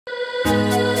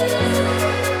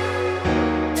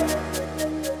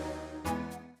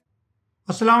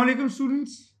Assalamu alaikum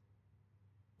students.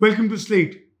 Welcome to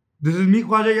Slate. This is me,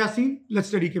 Khawaja Yasin. Let's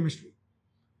study chemistry.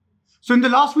 So in the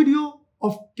last video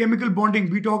of chemical bonding,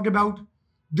 we talked about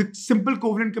the simple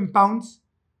covalent compounds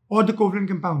or the covalent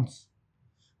compounds.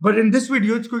 But in this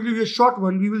video, it's going to be a short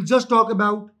one. We will just talk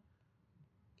about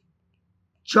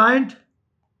giant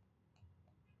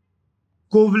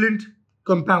covalent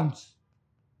compounds,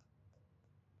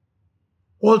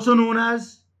 also known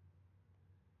as,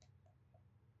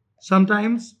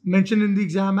 sometimes mentioned in the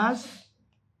exam as,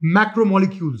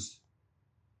 macromolecules.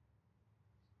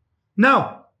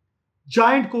 Now,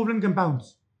 giant covalent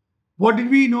compounds. What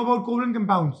did we know about covalent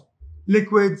compounds?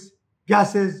 Liquids,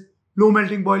 gases, low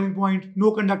melting boiling point, no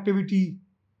conductivity.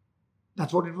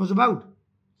 That's what it was about.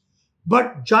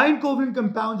 But giant covalent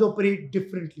compounds operate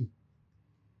differently.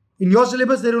 In your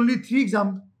syllabus, there are only 3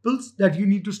 examples that you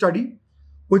need to study,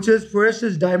 which is first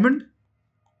is diamond,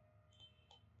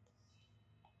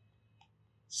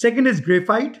 second is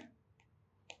graphite,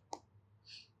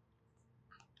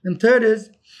 and third is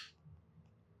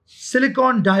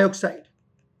silicon dioxide.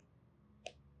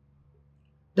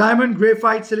 Diamond,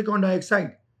 graphite, silicon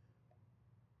dioxide.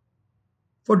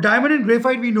 For diamond and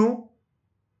graphite, we know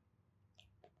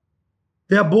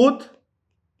they are both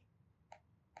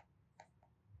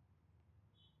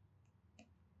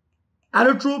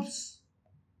allotropes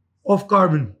of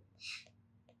carbon.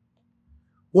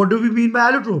 What do we mean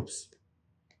by allotropes?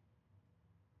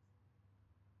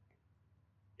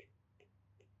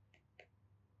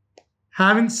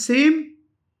 Having same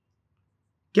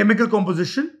chemical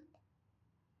composition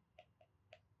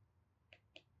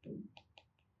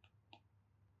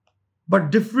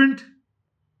but different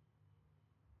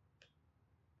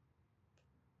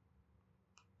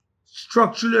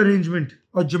structural arrangement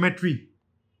or geometry.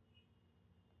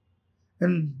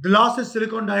 And the last is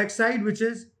silicon dioxide, which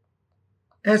is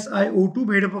SiO2,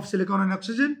 made up of silicon and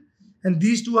oxygen, and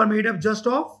these two are made up just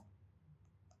of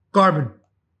carbon.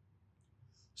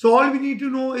 So all we need to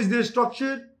know is their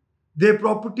structure, their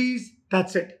properties,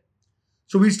 that's it.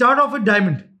 So we start off with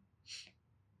diamond.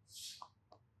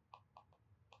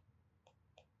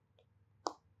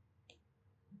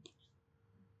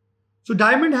 So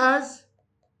diamond has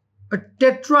a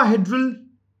tetrahedral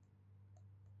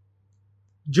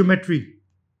geometry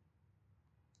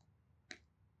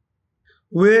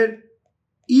where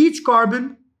each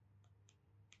carbon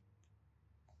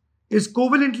is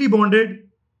covalently bonded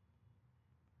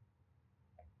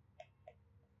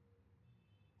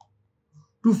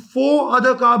to 4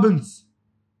 other carbons,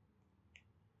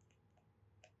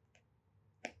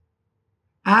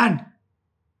 and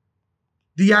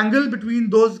the angle between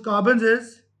those carbons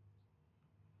is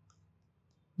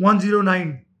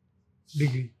 109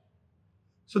 degree.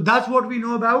 So that's what we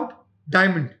know about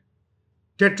diamond.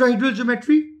 Tetrahedral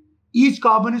geometry, each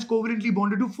carbon is covalently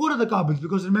bonded to 4 other carbons,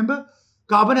 because remember,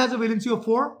 carbon has a valency of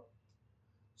 4.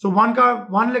 So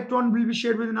one electron will be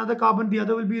shared with another carbon, the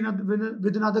other will be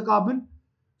with another carbon.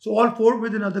 So all 4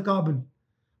 with another carbon.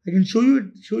 I can show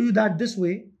you that this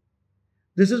way.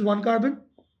 This is one carbon.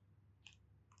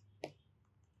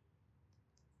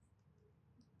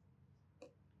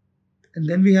 And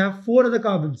then we have 4 other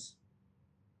carbons.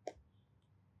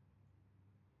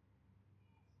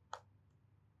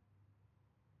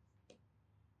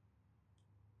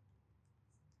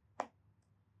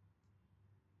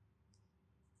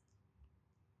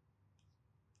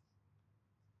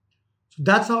 So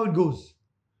that's how it goes.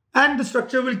 And the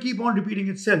structure will keep on repeating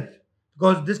itself,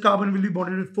 because this carbon will be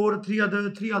bonded with 3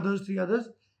 others,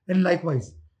 and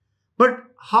likewise. But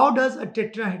how does a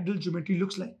tetrahedral geometry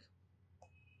looks like?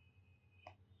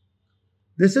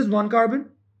 This is one carbon.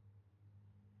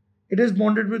 It is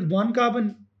bonded with one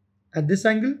carbon at this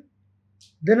angle,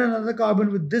 then another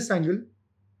carbon with this angle.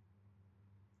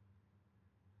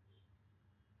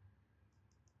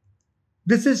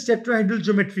 This is tetrahedral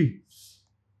geometry,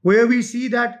 where we see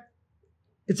that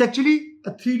it's actually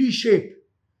a 3D shape,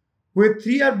 where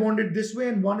 3 are bonded this way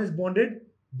and 1 is bonded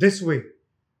this way.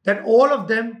 That all of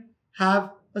them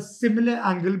have a similar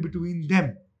angle between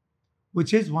them,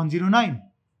 which is 109.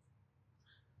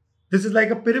 This is like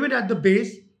a pyramid at the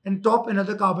base and top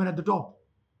another carbon at the top.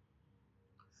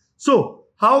 So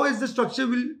how is the structure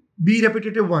will be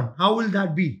repetitive one? How will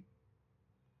that be?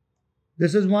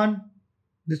 This is 1.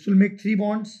 This will make 3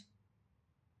 bonds.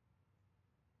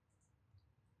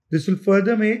 This will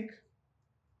further make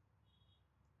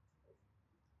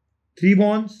 3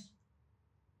 bonds.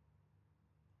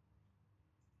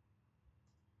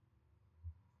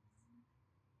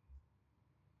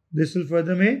 This will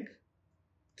further make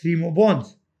 3 more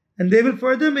bonds. And they will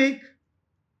further make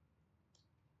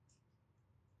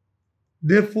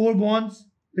their 4 bonds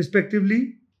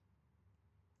respectively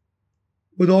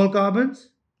with all carbons,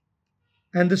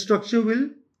 and the structure will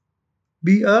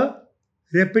be a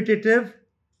repetitive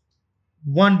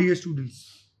 1d,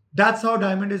 students. That's how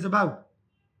diamond is about.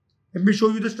 Let me show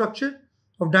you the structure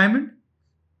of diamond.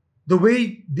 The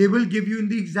way they will give you in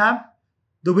the exam,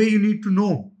 the way you need to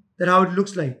know that how it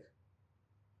looks like.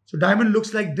 So diamond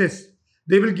looks like this.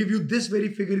 They will give you this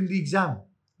very figure in the exam.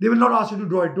 They will not ask you to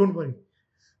draw it, don't worry.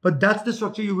 But that's the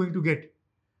structure you're going to get.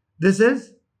 This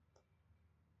is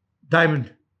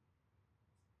diamond.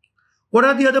 What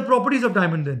are the other properties of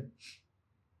diamond then?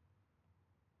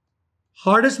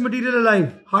 Hardest material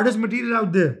alive, hardest material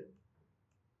out there.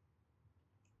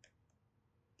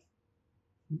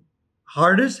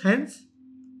 Hardest, hence,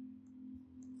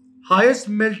 highest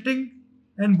melting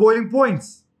and boiling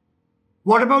points.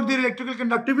 What about their electrical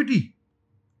conductivity?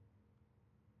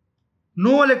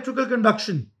 No electrical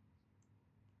conduction.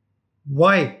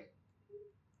 Why?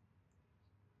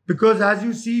 Because as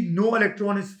you see, no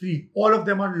electron is free. All of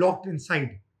them are locked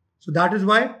inside. So that is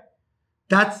why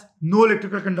that's no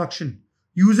electrical conduction.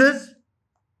 Uses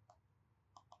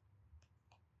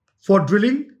for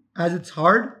drilling, as it's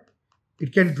hard.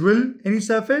 It can drill any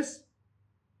surface,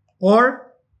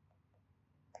 or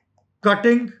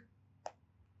cutting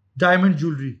diamond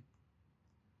jewelry.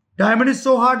 Diamond is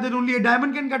so hard that only a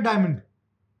diamond can cut diamond.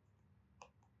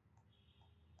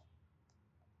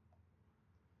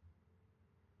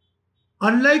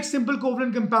 Unlike simple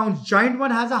covalent compounds, giant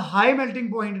one has a high melting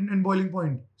point and boiling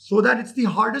point, so that it's the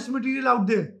hardest material out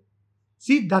there.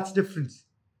 See, that's difference.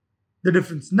 The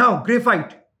difference. Now,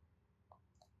 graphite.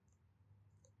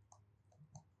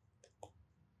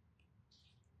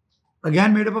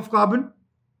 Again made up of carbon.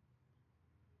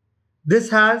 This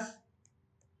has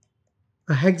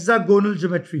a hexagonal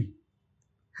geometry.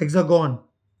 Hexagon.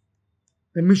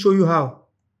 Let me show you how.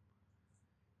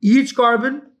 Each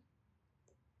carbon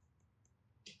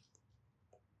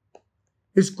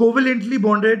is covalently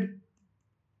bonded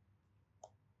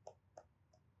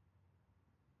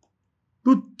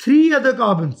to 3 other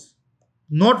carbons.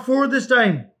 Not 4 this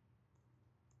time.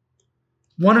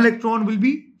 1 electron will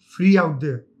be free out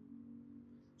there.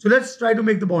 So let's try to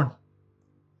make the bond.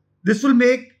 This will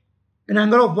make an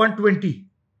angle of 120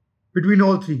 between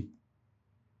all 3.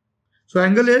 So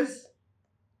angle is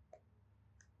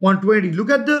 120.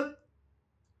 Look at the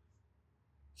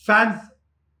fans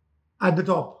at the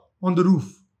top on the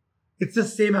roof. It's the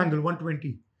same angle,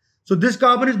 120. So this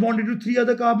carbon is bonded to 3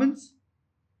 other carbons.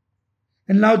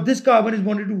 And now this carbon is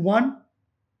bonded to 1,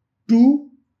 2,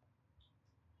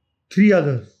 3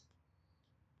 others.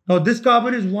 Now this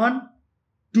carbon is 1,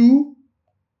 2,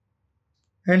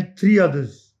 and 3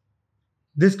 others.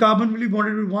 This carbon will be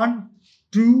bonded with 1,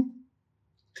 2,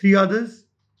 3 others.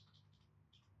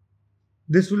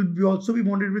 This will also be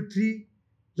bonded with 3.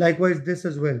 Likewise, this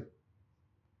as well.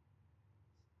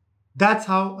 That's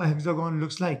how a hexagon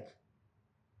looks like.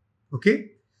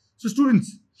 Okay? So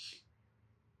students,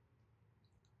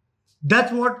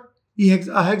 that's what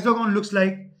a hexagon looks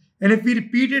like. And if we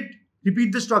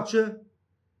repeat the structure,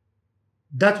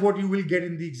 that's what you will get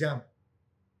in the exam.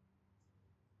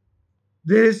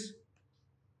 There is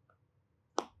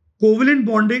covalent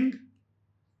bonding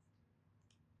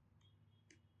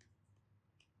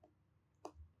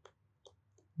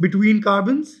between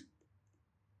carbons.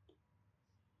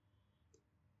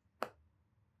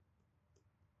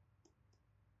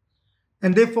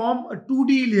 And they form a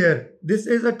 2D layer. This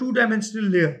is a 2-dimensional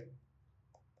layer.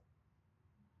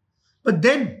 But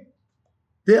then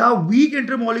there are weak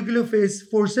intermolecular phase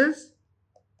forces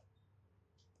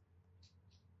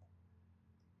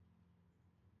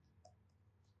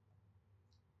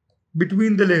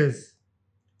between the layers.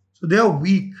 So they are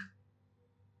weak.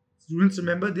 Students,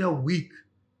 remember, they are weak.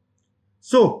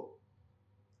 So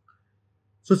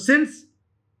since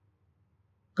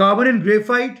carbon in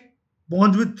graphite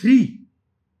bonds with 3,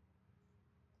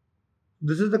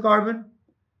 this is the carbon,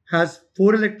 has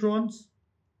 4 electrons,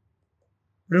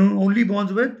 but it only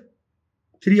bonds with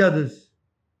 3 others.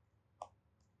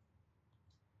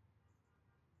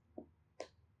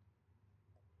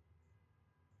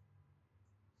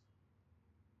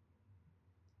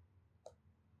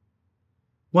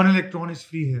 One electron is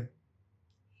free here.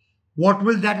 What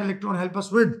will that electron help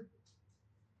us with?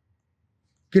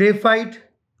 Graphite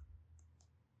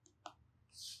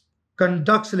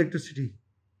conducts electricity.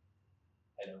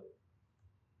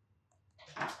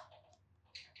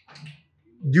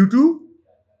 Due to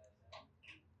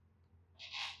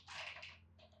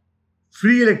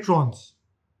free electrons.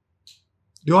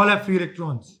 They all have free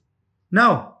electrons.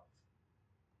 Now,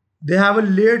 they have a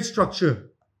layered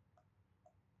structure.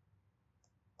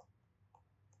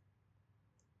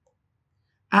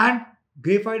 And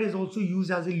graphite is also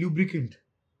used as a lubricant.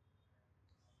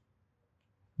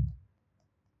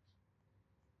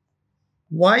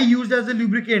 Why used as a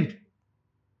lubricant?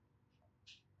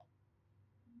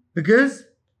 Because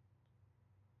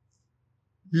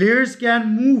layers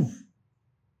can move,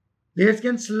 layers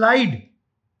can slide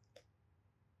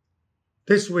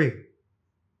this way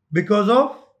because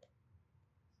of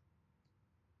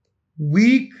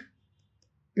weak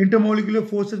intermolecular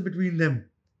forces between them.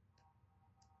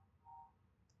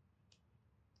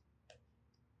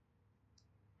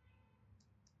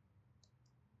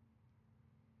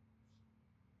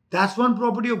 That's one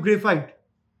property of graphite.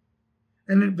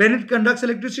 And when it conducts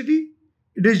electricity,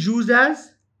 it is used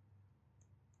as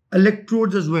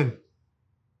electrodes as well.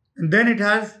 And then it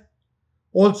has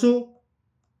also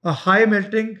a high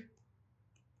melting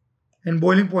and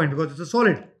boiling point because it's a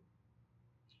solid.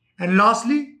 And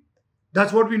lastly,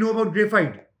 that's what we know about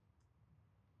graphite.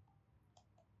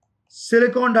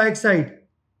 Silicon dioxide.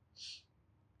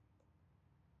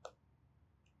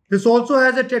 This also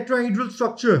has a tetrahedral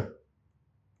structure.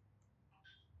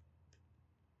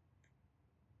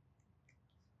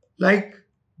 Like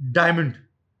diamond.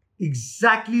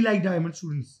 Exactly like diamond,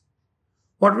 students.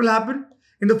 What will happen?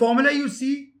 In the formula you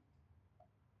see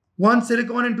one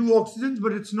silicon and two oxygens,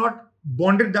 but it's not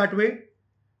bonded that way.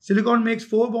 Silicon makes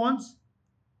 4 bonds.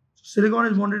 Silicon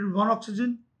is bonded with 1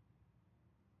 oxygen,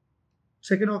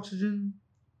 2nd oxygen,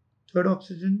 3rd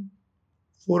oxygen,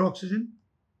 4 oxygen.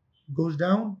 Goes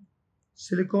down.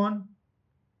 Silicon,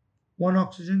 1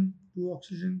 oxygen, 2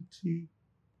 oxygen, 3.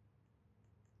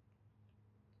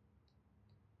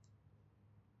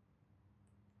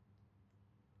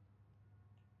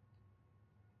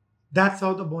 That's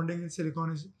how the bonding in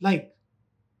silicon is like.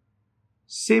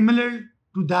 Similar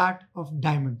to that of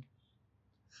diamond.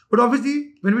 But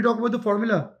obviously, when we talk about the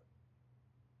formula,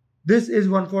 this is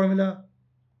one formula,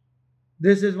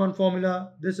 this is one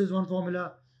formula, this is one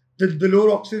formula. The lower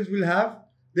oxygens will have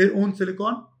their own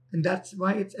silicon, and that's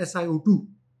why it's SiO2.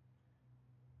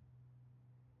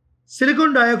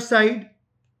 Silicon dioxide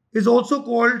is also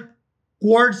called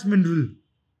quartz mineral,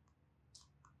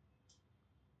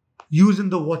 used in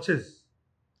the watches.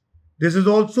 This is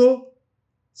also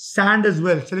sand as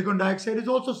well. Silicon dioxide is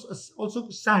also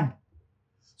sand.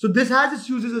 So this has its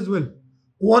uses as well.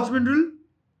 Quartz mineral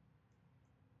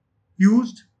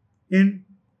used in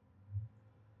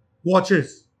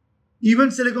watches.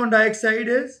 Even silicon dioxide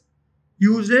is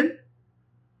used in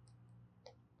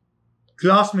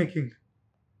glass making.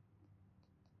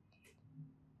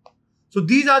 So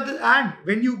these are the, and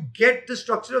when you get the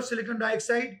structure of silicon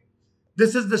dioxide,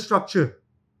 this is the structure.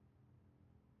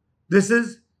 This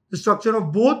is the structure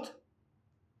of both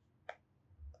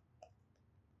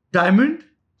diamond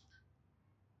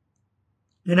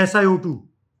and SiO2.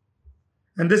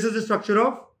 And this is the structure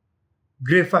of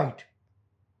graphite.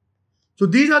 So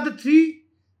these are the 3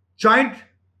 giant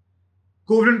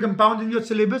covalent compounds in your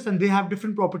syllabus, and they have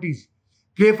different properties.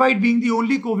 Graphite being the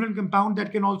only covalent compound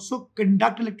that can also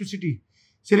conduct electricity.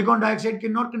 Silicon dioxide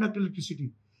cannot conduct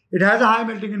electricity. It has a high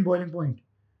melting and boiling point.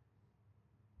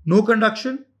 No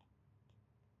conduction,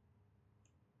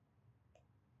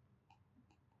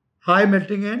 high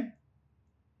melting and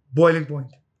boiling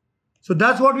point. So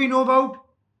that's what we know about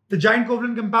the giant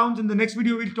covalent compounds. In the next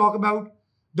video, we'll talk about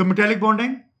the metallic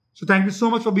bonding. So thank you so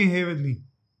much for being here with me.